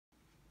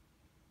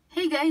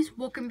guys,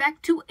 welcome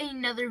back to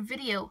another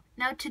video.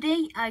 Now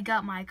today I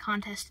got my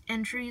contest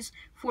entries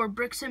for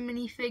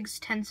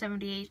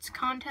Bricks&Minifigs1078's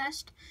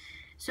contest.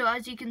 So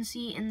as you can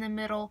see in the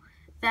middle,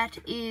 that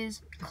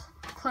is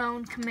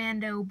Clone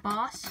Commando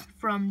Boss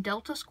from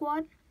Delta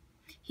Squad.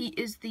 He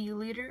is the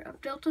leader of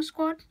Delta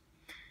Squad.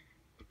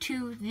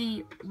 To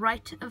the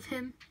right of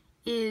him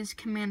is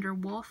Commander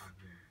Wolf,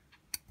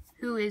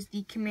 who is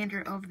the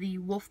commander of the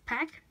Wolf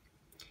Pack.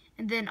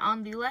 And then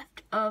on the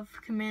left of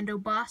Commando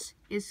Boss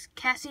is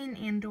Cassian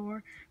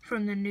Andor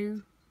from the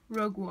new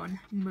Rogue One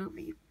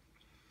movie.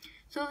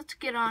 So let's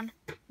get on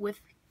with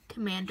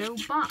Commando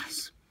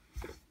Boss.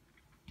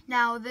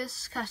 Now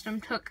this custom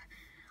took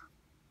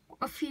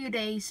a few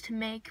days to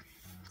make.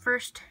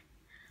 First,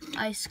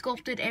 I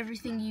sculpted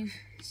everything you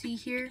see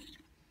here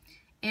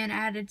and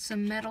added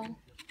some metal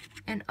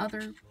and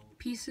other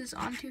pieces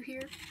onto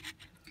here.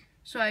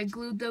 So I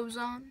glued those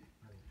on.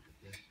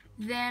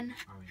 Then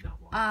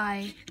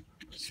I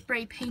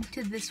spray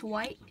painted this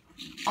white,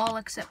 all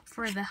except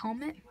for the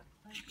helmet.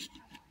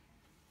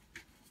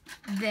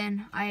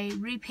 Then I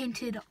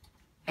repainted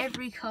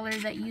every color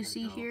that you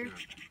see here.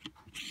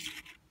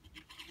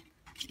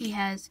 He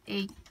has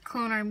a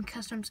Clone Army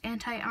Customs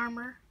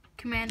anti-armor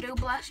commando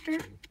blaster.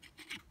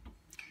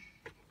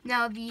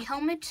 Now the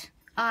helmet,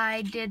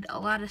 I did a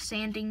lot of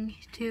sanding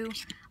too.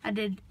 I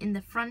did in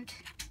the front,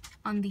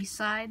 on the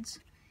sides,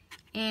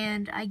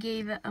 and I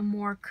gave it a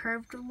more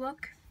curved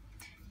look.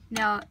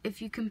 Now,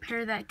 if you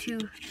compare that to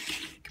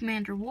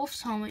Commander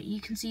Wolf's helmet,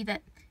 you can see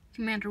that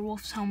Commander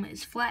Wolf's helmet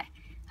is flat,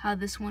 how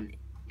this one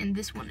and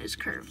this one is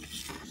curved.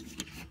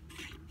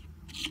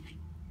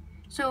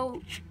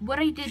 So, what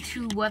I did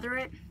to weather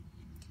it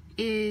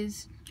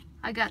is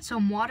I got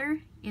some water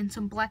and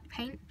some black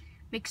paint,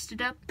 mixed it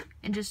up,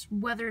 and just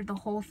weathered the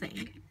whole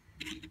thing.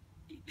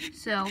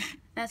 So,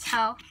 that's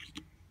how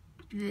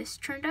this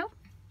turned out.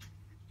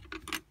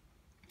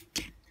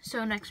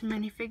 So, next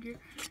minifigure,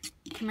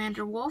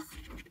 Commander Wolf.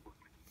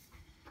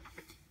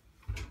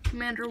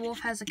 Commander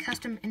Wolf has a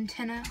custom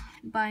antenna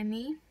by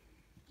me.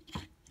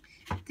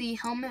 The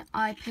helmet,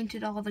 I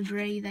painted all the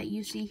gray that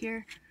you see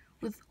here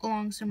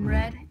along some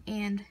red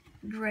and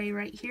gray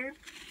right here.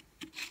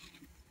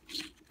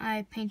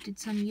 I painted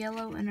some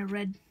yellow and a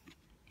red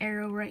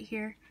arrow right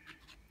here.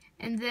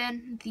 And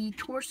then the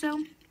torso,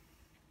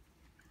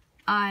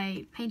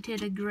 I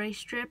painted a gray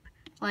strip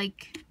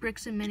like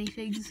Bricks and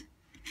Minifigs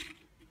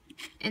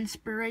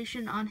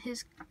inspiration on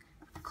his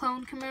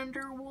Clone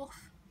Commander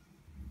Wolf.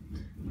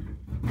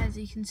 As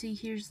you can see,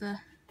 here's the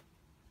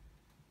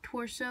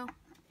torso,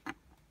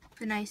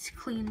 the nice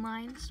clean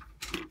lines.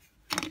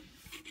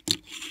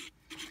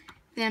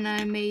 Then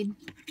I made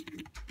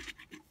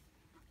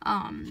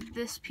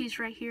this piece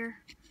right here,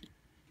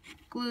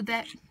 glued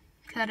that,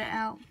 cut it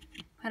out,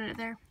 put it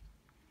there.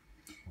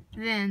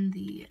 Then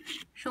the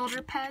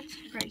shoulder pads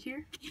right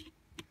here,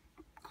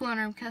 Clone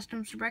Army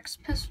Customs Rex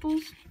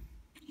pistols,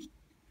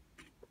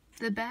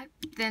 the back.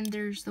 Then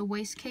there's the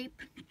waist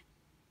cape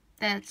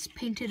that's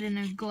painted in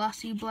a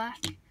glossy black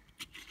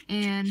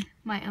and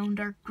my own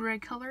dark gray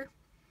color.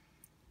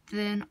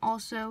 Then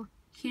also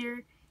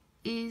here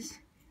is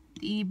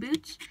the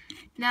boots.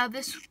 Now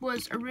this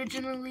was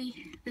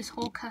originally, this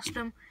whole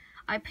custom,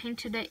 I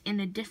painted it in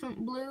a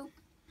different blue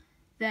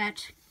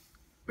that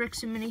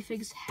Bricks and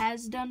Minifigs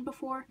has done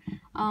before.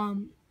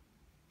 I'm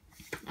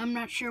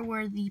not sure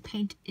where the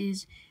paint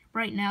is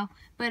right now,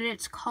 but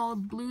it's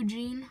called Blue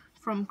Jean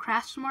from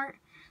Craftsmart.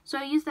 So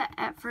I used that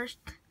at first.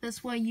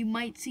 That's why you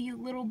might see a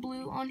little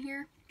blue on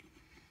here.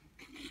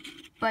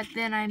 But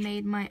then I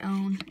made my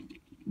own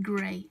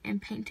gray and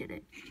painted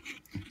it.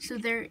 So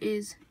there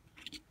is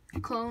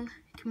Clone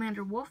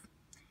Commander Wolf.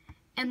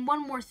 And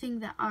one more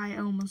thing that I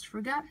almost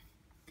forgot.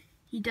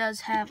 He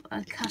does have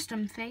a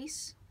custom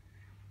face,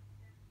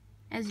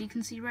 as you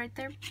can see right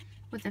there,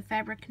 with a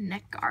fabric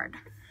neck guard.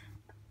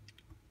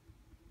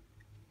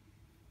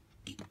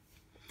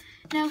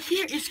 Now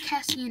here is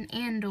Cassian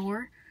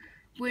Andor,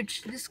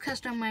 which this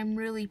custom I'm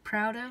really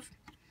proud of,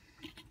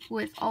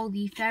 with all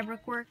the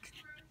fabric work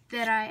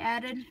that I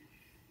added.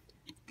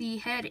 The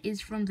head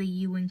is from the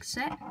U-Wing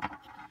set.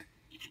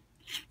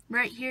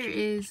 Right here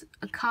is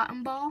a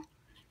cotton ball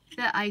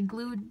that I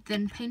glued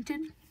then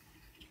painted.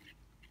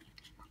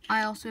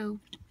 I also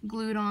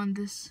glued on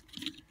this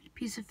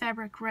piece of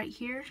fabric right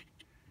here,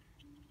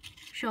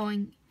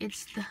 showing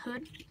it's the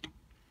hood.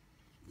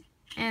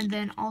 And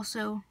then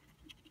also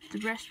the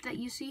rest that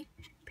you see,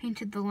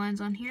 painted the lines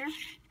on here.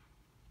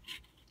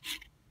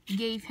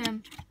 Gave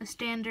him a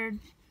standard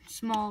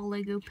small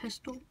Lego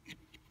pistol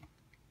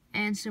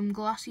and some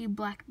glossy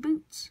black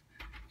boots.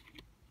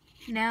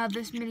 Now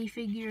this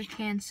minifigure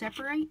can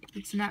separate.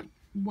 It's not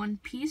one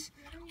piece,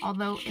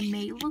 although it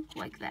may look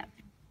like that.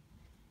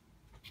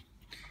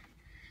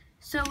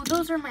 So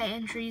those are my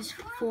entries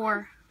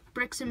for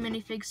Bricks and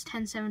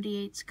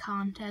Minifigs1078's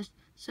contest.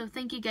 So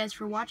thank you guys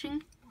for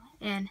watching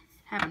and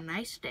have a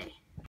nice day.